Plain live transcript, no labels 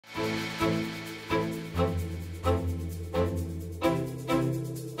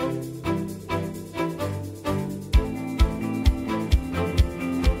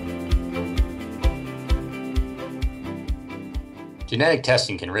Genetic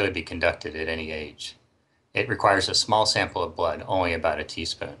testing can really be conducted at any age. It requires a small sample of blood, only about a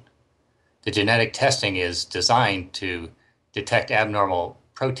teaspoon. The genetic testing is designed to detect abnormal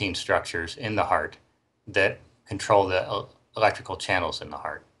protein structures in the heart that control the electrical channels in the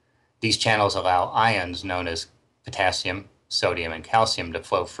heart. These channels allow ions known as potassium, sodium, and calcium to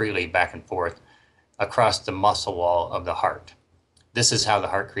flow freely back and forth across the muscle wall of the heart. This is how the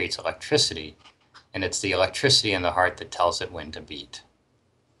heart creates electricity, and it's the electricity in the heart that tells it when to beat.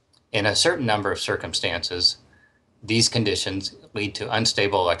 In a certain number of circumstances, these conditions lead to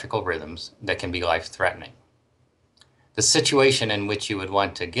unstable electrical rhythms that can be life-threatening. The situation in which you would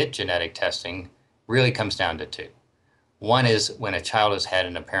want to get genetic testing really comes down to two. One is when a child has had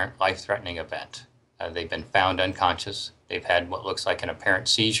an apparent life-threatening event. They've been found unconscious, they've had what looks like an apparent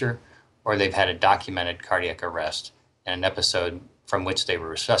seizure, or they've had a documented cardiac arrest and an episode from which they were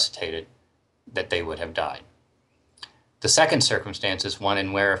resuscitated that they would have died. The second circumstance is one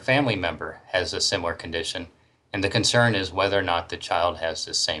in where a family member has a similar condition, and the concern is whether or not the child has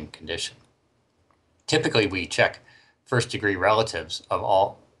the same condition. Typically, we check first-degree relatives of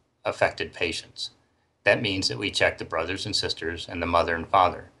all affected patients. That means that we check the brothers and sisters and the mother and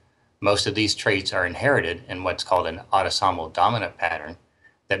father. Most of these traits are inherited in what's called an autosomal dominant pattern.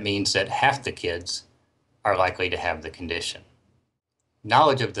 That means that half the kids are likely to have the condition.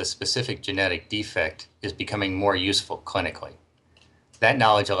 Knowledge of the specific genetic defect is becoming more useful clinically. That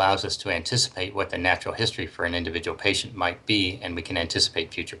knowledge allows us to anticipate what the natural history for an individual patient might be, and we can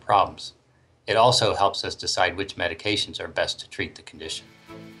anticipate future problems. It also helps us decide which medications are best to treat the condition.